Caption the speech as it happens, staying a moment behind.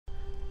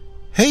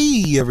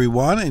Hey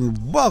everyone,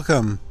 and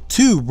welcome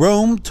to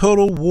Rome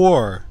Total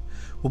War.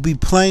 We'll be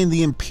playing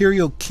the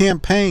Imperial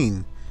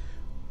campaign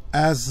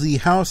as the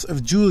House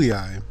of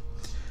Julii.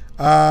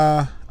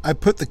 I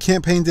put the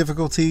campaign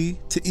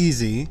difficulty to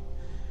easy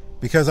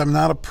because I'm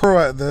not a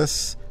pro at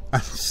this.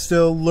 I'm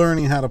still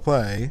learning how to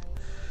play.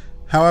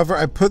 However,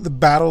 I put the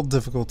battle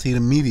difficulty to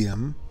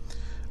medium.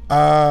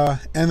 And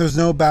there's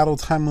no battle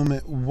time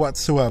limit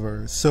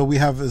whatsoever, so we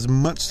have as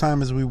much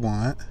time as we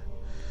want.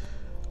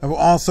 I will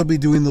also be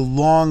doing the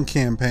long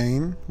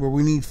campaign where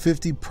we need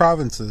 50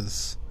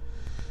 provinces.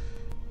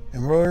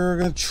 And we're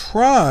going to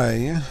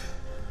try...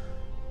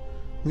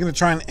 I'm going to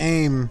try and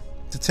aim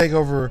to take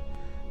over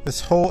this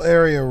whole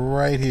area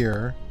right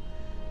here.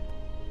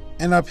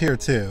 And up here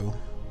too.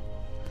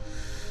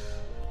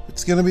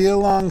 It's going to be a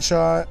long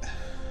shot.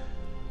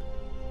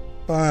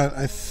 But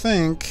I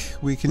think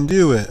we can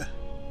do it.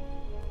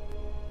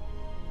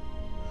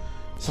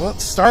 So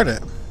let's start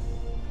it.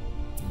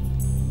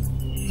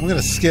 I'm going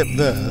to skip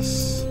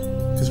this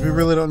because we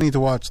really don't need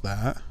to watch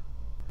that.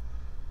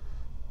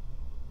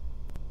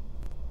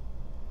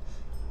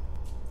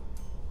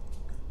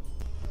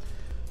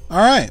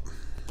 Alright,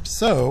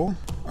 so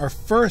our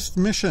first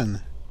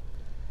mission,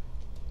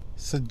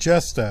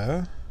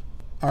 Suggesta.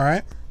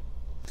 Alright,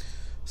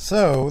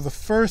 so the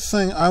first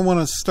thing I want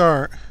to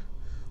start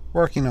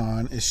working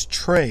on is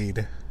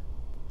trade.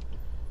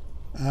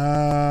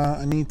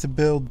 I need to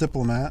build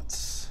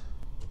diplomats.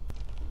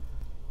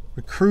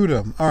 Recruit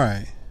them.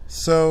 Alright.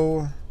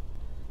 So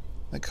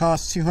that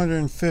costs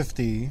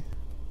 250.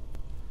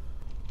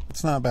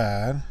 It's not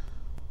bad.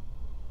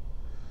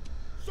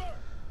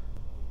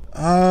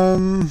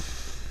 I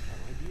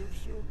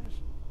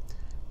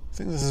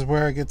think this is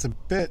where it gets a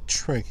bit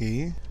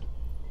tricky.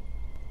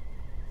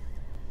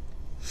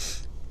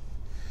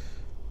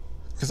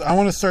 Because I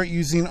want to start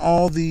using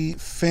all the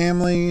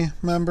family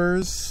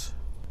members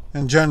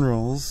and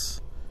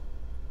generals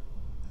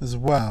as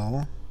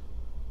well.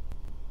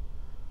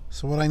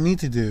 So what I need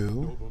to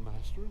do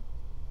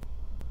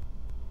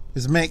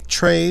is make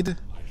trade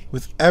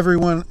with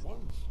everyone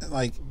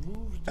like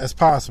as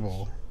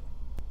possible.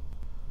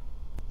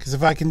 Because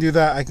if I can do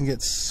that, I can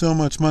get so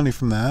much money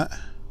from that.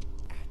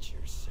 At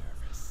your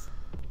service.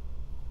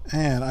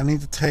 And I need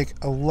to take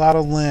a lot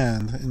of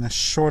land in a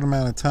short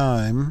amount of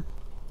time.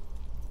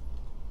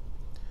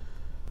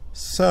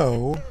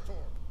 So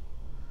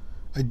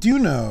I do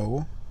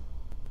know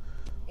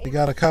we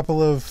got a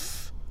couple of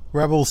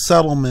rebel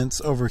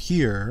settlements over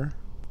here,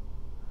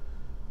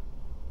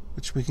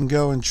 which we can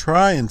go and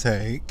try and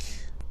take.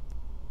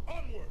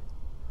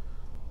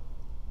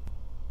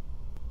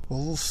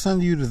 Well, we'll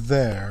send you to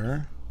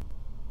there.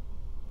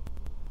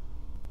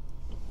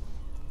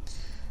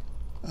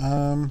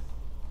 We'll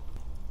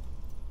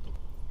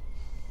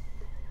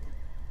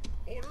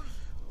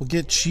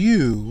get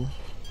you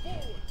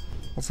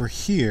over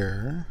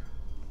here,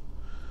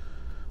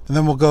 and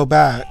then we'll go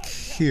back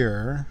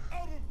here.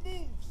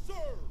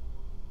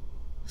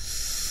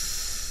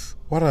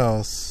 What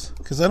else?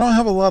 Because I don't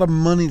have a lot of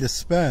money to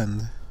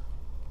spend.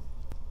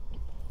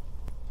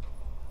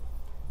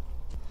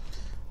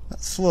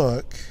 Let's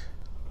look.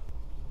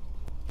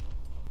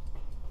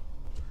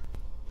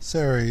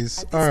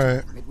 Ceres.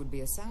 Alright. It would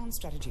be a sound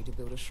strategy to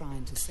build a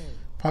shrine to Ceres.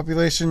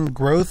 Population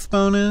growth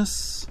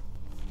bonus.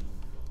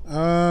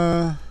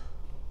 Public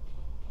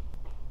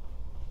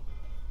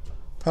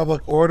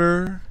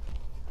order.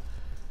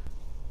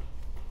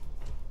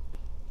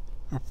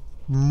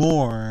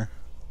 More.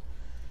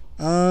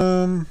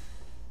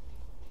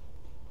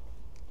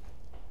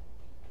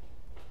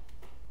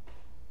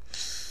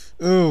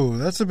 Ooh,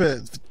 that's a bit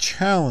of a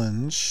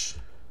challenge.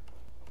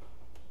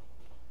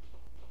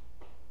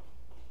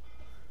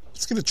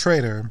 Let's get a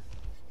trader.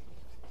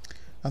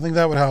 I think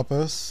that would help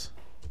us.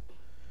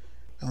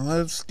 And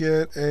let's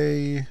get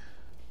a...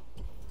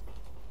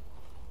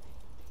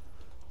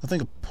 I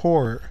think a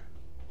port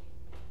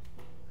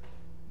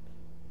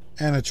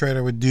and a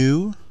trader would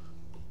do.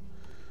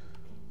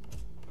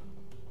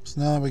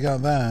 So now that we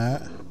got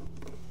that,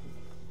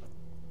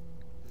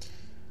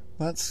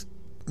 let's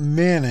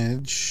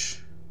manage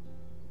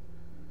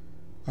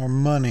our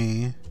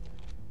money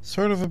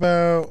sort of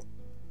about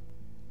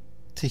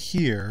to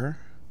here,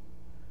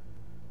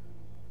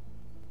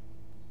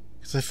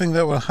 because I think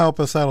that will help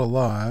us out a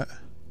lot.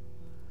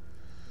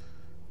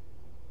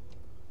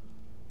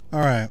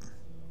 Alright.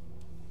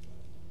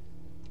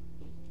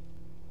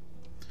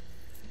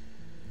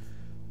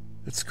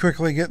 Let's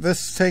quickly get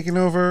this taken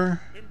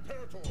over.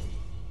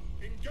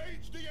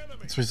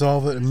 Let's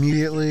resolve it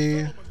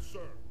immediately.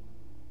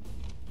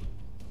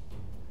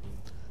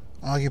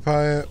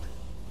 Occupy it.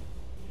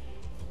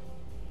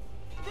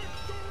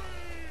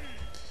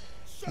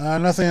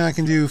 Nothing I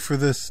can do for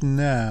this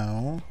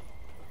now.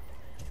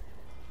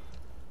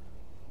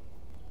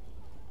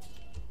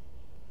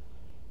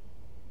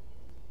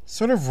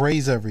 Sort of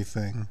raise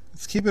everything.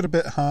 Let's keep it a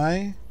bit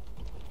high.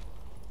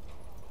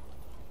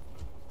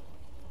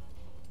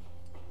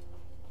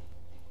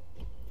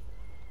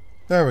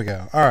 There we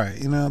go.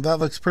 Alright, you know, that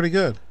looks pretty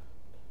good.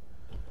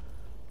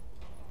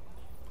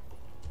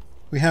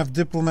 We have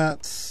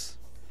diplomats.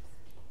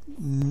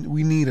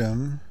 We need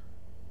them.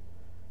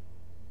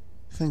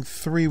 I think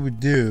 3 would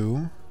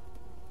do.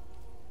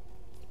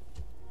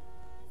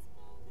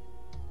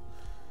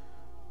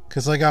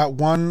 Because I got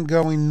 1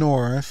 going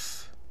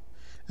north.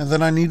 And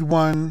then I need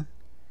 1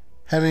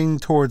 heading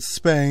towards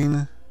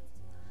Spain.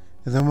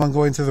 And then 1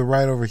 going to the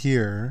right over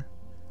here.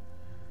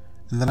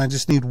 And then I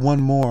just need 1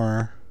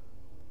 more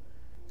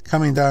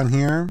coming down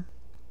here.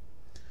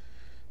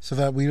 So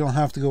that we don't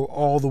have to go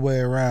all the way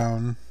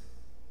around.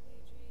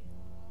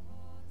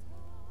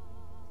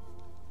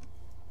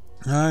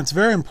 It's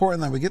very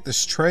important that we get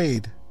this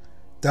trade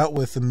dealt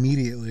with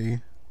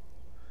immediately.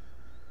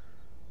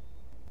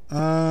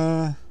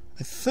 I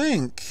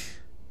think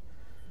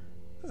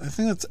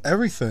that's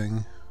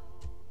everything.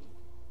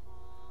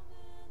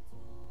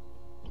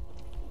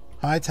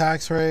 High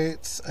tax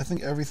rates. I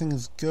think everything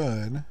is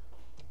good.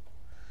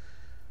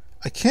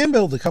 I can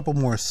build a couple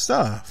more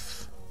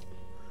stuff.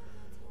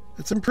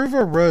 Let's improve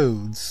our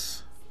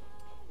roads.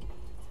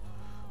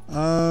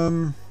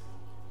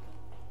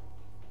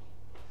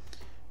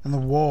 And the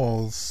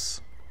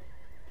walls.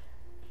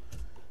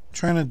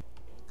 I don't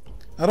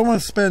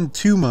want to spend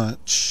too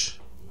much.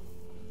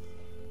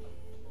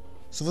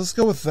 So let's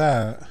go with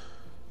that.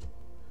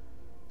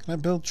 Can I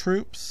build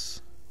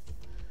troops?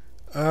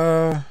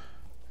 I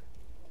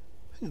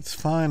think it's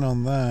fine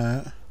on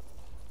that.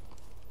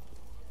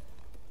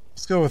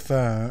 Let's go with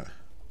that.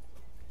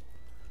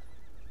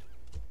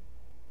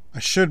 I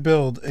should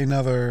build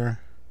another.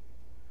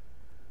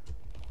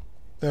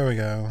 There we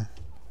go.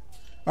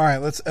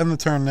 Alright, let's end the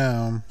turn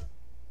now.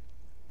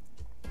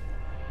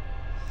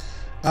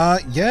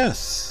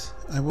 Yes.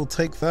 I will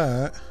take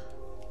that.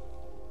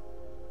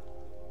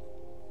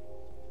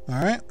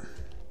 Alright.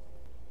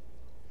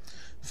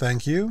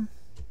 Thank you.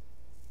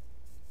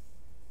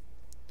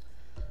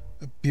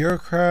 A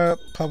bureaucrat,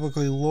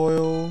 publicly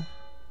loyal.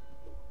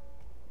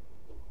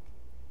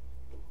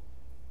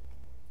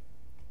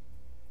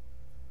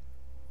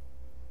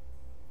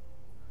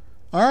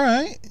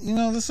 Alright, you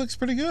know, this looks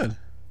pretty good.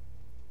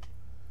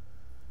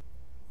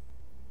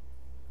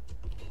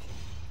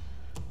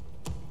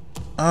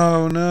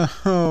 Oh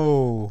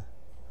no.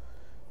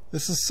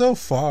 This is so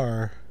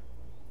far.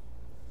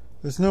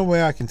 There's no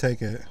way I can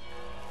take it.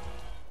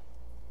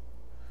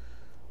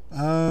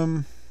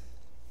 Orders?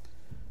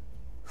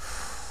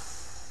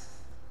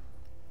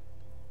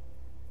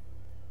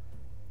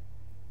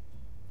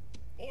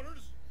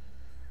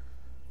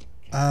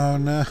 Oh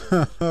no.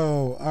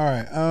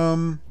 Alright,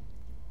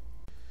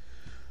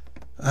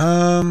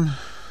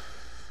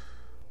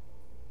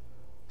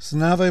 so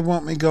now they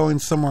want me going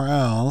somewhere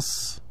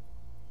else.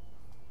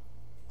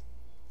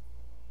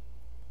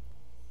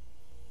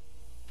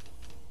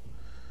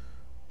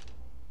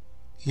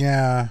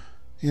 Yeah,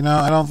 you know,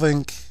 I don't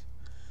think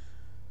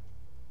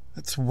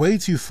it's way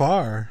too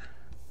far.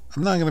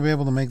 I'm not going to be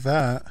able to make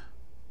that.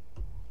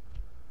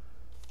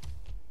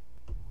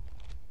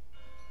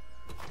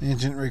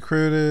 Agent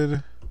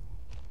recruited.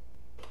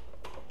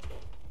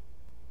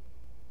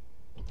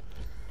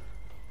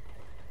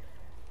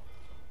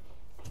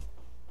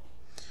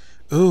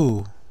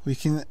 Ooh, we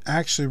can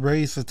actually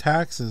raise the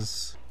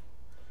taxes.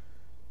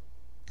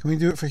 Can we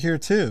do it for here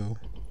too?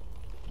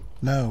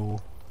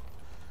 No.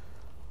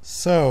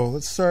 So,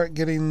 let's start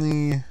getting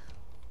the...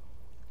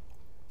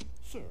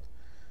 Sir.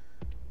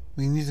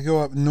 We need to go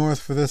up north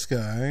for this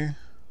guy.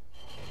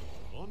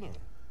 Honor.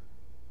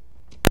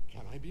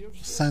 Can I be of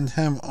service? Send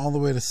him all the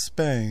way to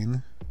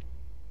Spain.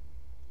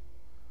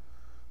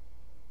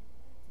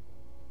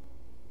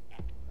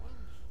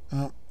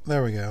 Oh,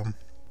 there we go.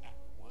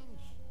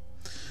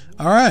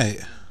 Alright.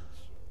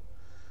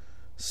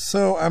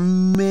 So, I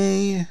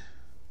may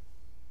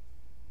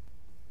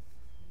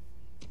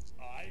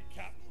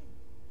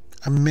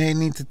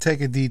need to take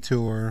a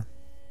detour.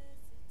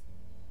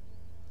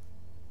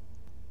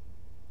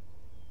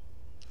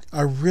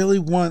 I really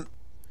want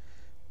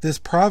this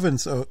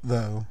province,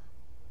 though.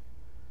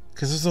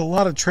 Because there's a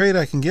lot of trade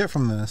I can get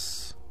from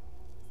this.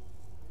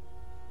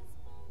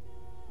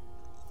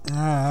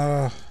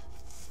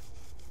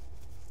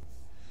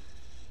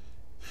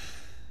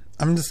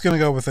 I'm just going to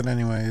go with it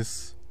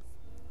anyways.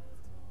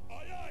 Aye,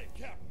 aye,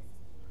 Captain.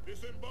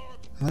 Disembark.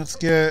 Let's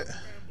get...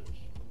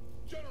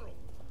 General.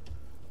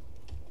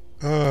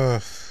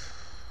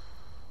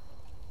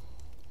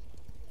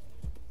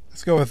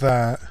 Let's go with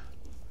that.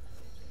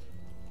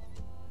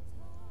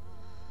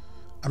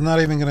 I'm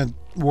not even going to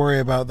worry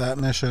about that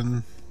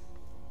mission.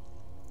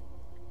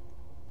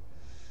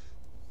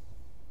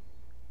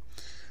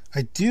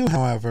 I do,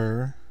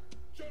 however...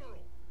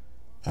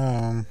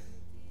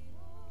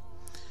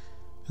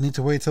 I need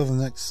to wait till the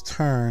next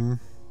turn.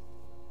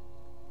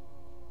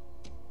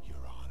 Your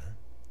Honor.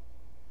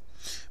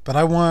 But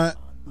I want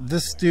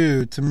this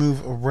dude to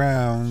move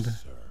around.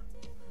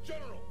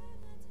 General.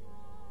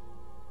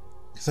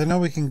 Because I know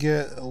we can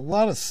get a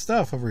lot of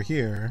stuff over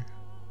here.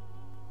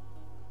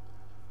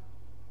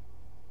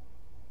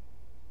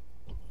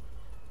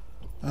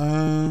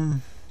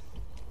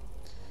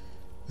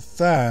 With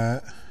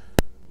that,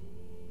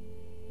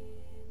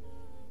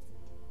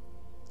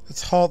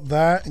 Let's halt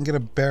that and get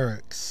a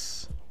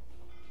barracks.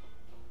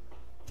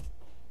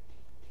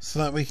 So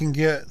that we can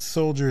get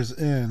soldiers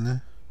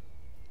in.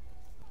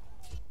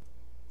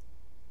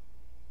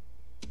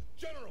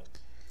 General.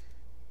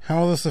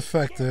 How will this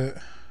affect it?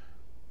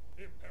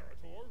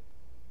 Imperator.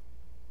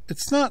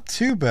 It's not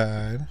too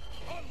bad.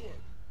 Onward.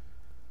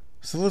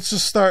 So let's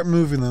just start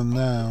moving them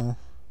now.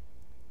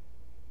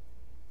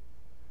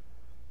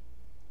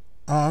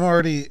 Oh, I'm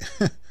already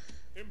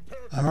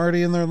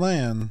in their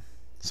land.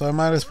 So I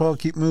might as well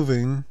keep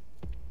moving.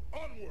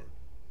 Onward.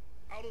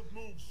 Out of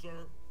move,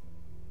 sir.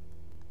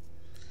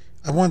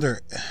 I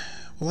wonder,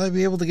 will I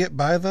be able to get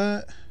by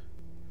that?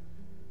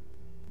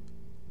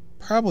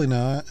 Probably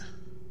not.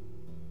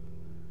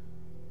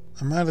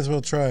 I might as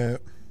well try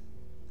it.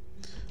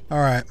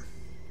 Alright.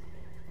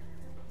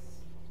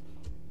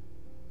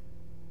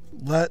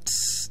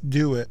 Let's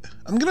do it.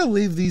 I'm gonna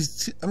leave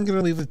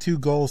the two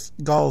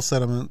Gaul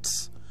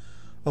settlements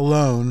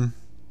alone.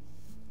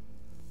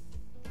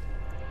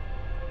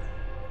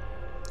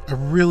 I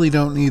really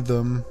don't need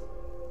them.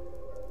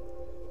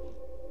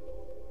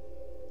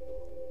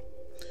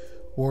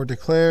 War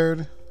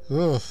declared.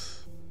 Ugh.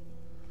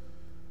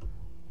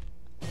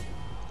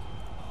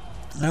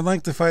 I'd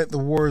like to fight the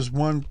wars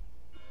one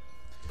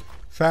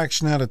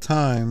faction at a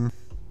time.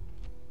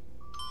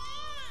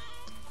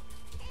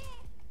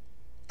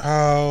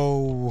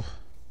 Oh.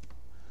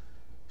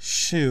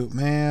 Shoot,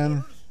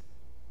 man.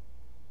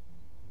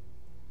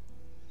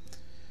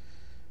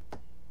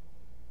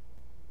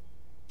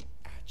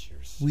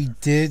 We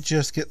did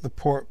just get the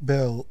port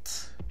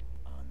built.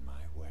 On my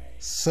way.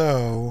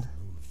 So,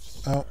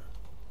 oh,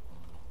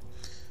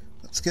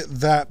 let's get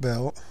that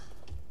built.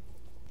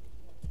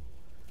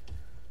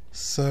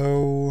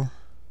 So,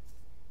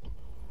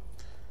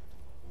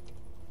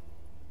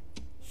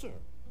 Sir.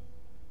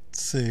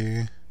 let's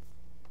see.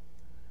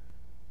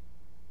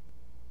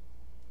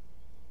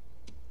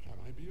 Can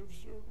I be of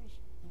service?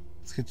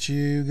 Let's get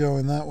you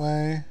going that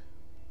way.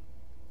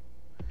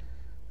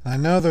 I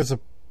know there's a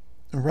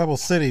rebel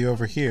city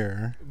over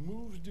here.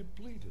 Moves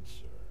depleted,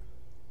 sir.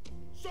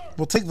 Sir.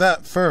 We'll take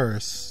that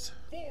first.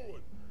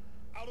 Forward.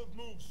 Out of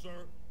move,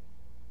 sir.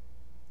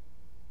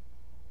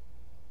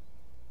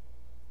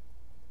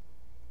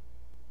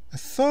 I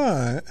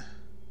thought.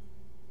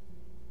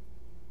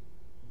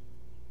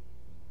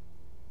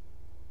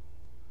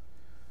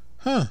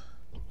 Huh.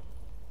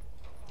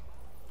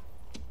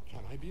 Can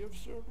I be of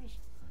service?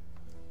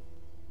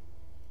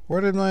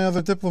 Where did my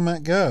other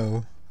diplomat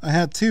go? I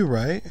had two,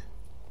 right?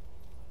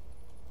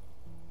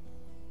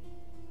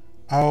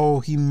 Oh,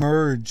 he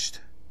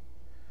merged.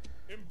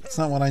 That's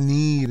not what I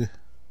need.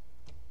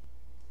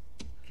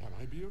 Can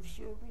I be of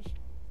service?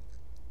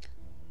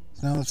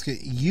 So now let's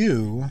get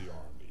you The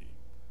army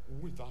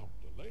without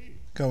delay.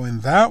 going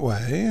that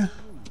way.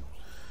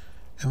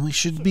 And we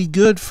should be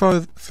good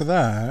for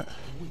that.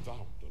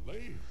 Without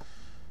delay.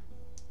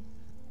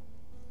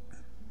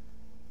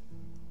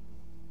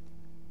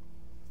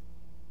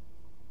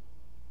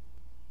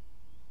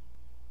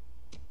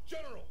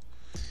 General.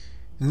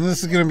 And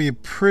this is going to be a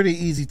pretty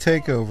easy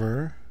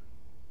takeover.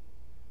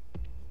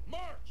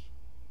 March.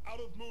 Out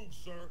of move,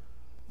 sir.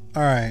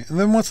 Alright, and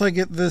then once I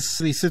get this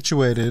city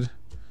situated,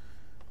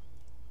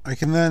 I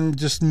can then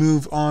just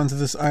move on to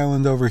this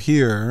island over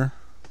here.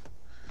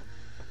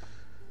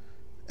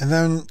 And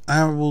then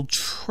I will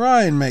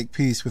try and make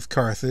peace with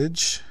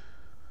Carthage.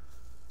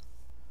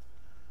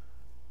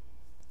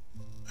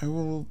 I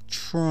will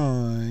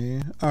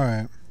try.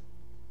 Alright.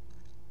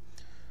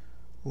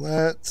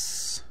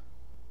 Let's...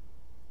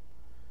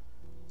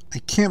 I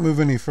can't move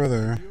any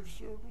further. Be of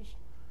service?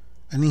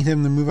 I need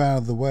him to move out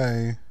of the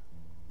way.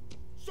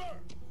 Sir.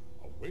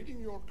 Awaiting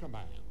your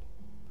command.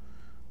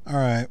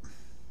 Alright.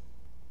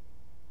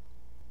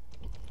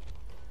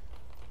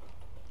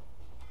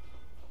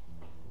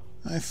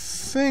 I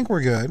think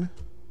we're good.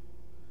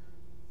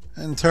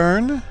 And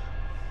turn.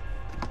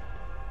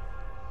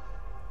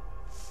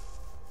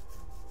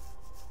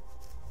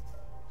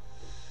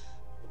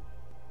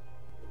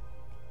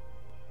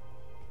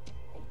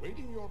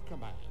 Awaiting your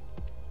command.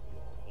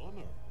 Your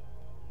honor.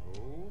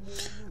 No more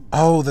moves.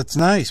 Oh, that's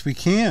nice. We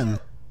can.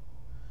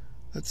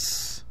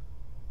 That's...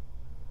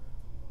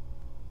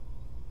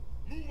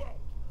 Move out.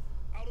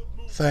 Out of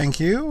move. Thank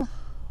you.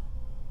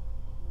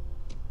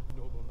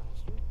 Noble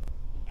master.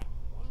 At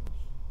once.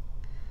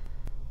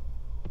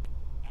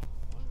 At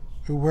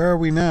once. Where are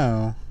we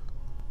now?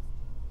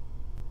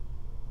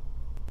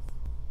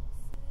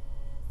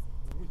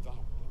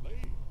 Without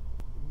delay.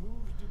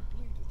 Moves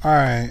depleted.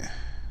 Alright.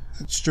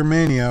 That's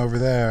Germania over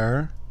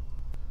there.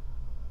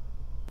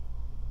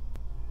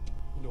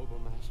 Noble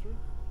master.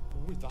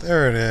 Without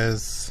There it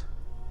is.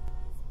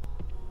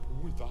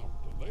 Without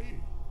delay.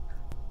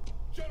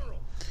 General.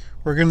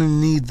 We're gonna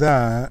need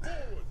that.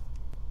 Forward.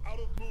 Out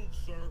of move,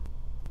 sir.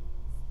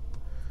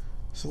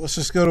 So let's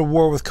just go to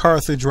war with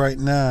Carthage right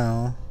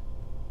now.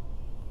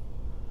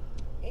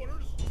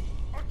 Orders.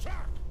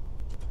 Attack.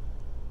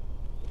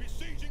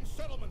 Besieging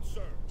settlement,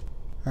 sir.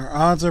 Our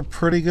odds are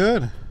pretty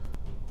good.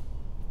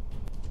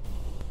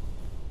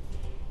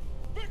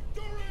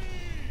 Victory!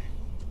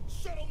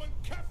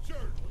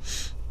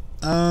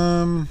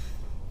 I'll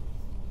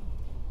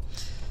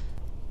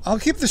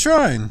keep the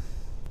shrine.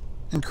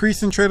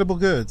 Increase in tradable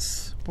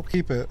goods. We'll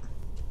keep it.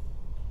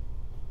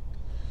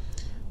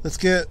 Let's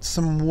get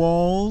some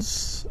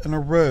walls and a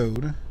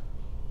road.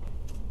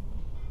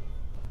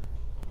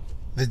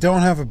 They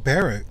don't have a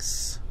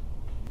barracks.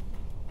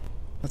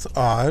 That's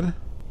odd.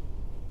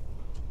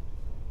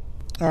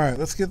 Alright,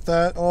 let's get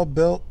that all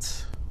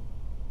built.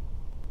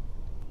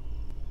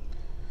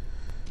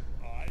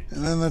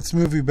 And then let's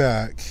move you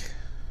back.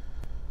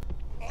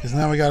 Because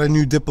now we got a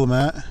new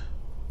diplomat.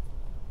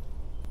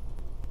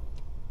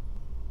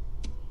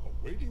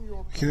 We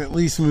can at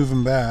least move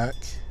him back.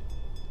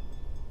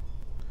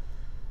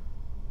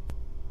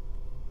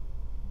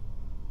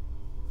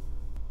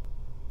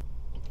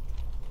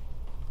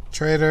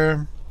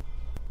 Trader.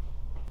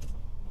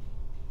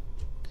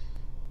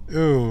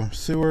 Ooh,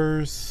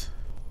 sewers.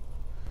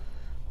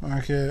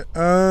 Market.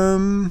 I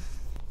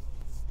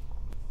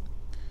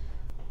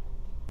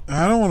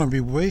don't want to be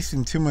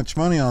wasting too much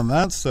money on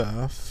that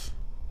stuff.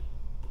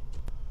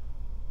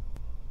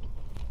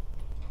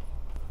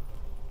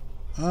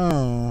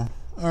 Oh,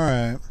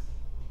 alright.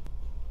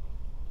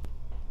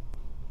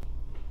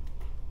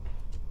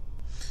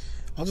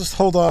 I'll just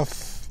hold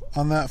off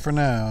on that for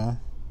now.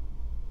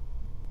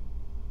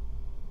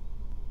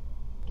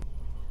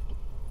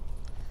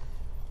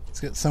 Let's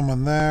get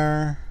someone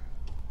there.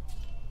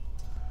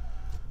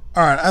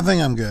 Alright, I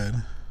think I'm good.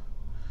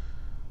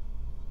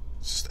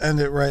 Just end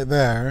it right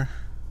there.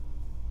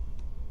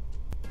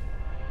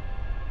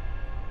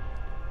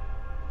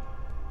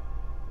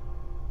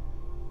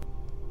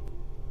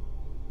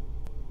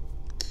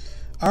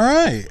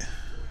 Alright.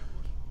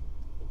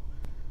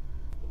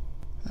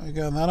 There we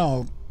go. That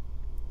all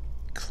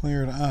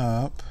cleared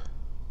up.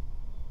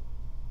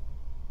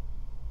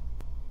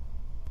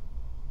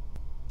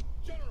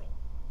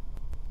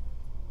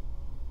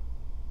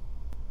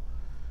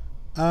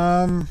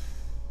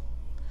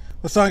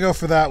 Let's not go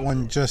for that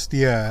one just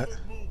yet.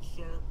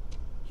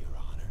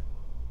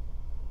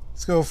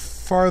 Let's go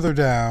farther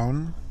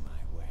down.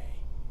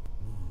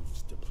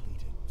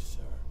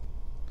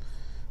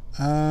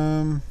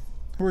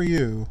 Who are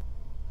you?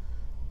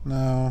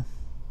 No.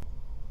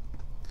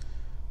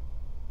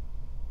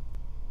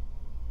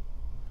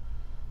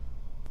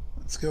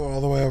 Let's go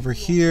all the way over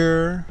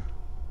here.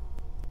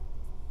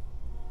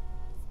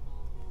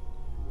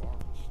 You are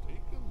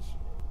mistaken, sir.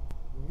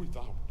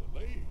 Without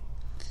delay.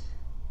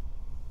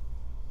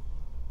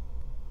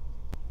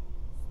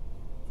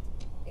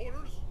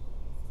 Orders?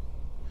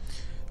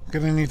 I'm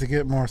gonna need to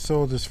get more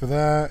soldiers for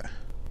that.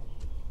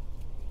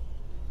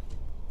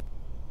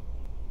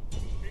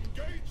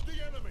 Engage the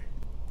enemy.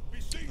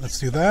 Let's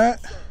do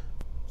that.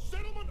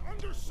 Settlement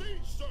under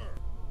siege, sir.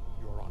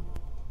 Your Honor.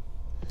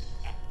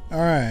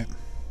 Alright.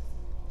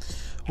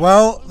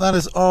 Well, that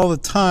is all the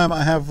time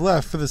I have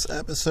left for this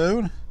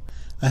episode.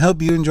 I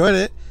hope you enjoyed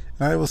it,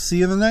 and I will see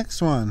you in the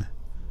next one.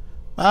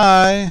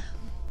 Bye.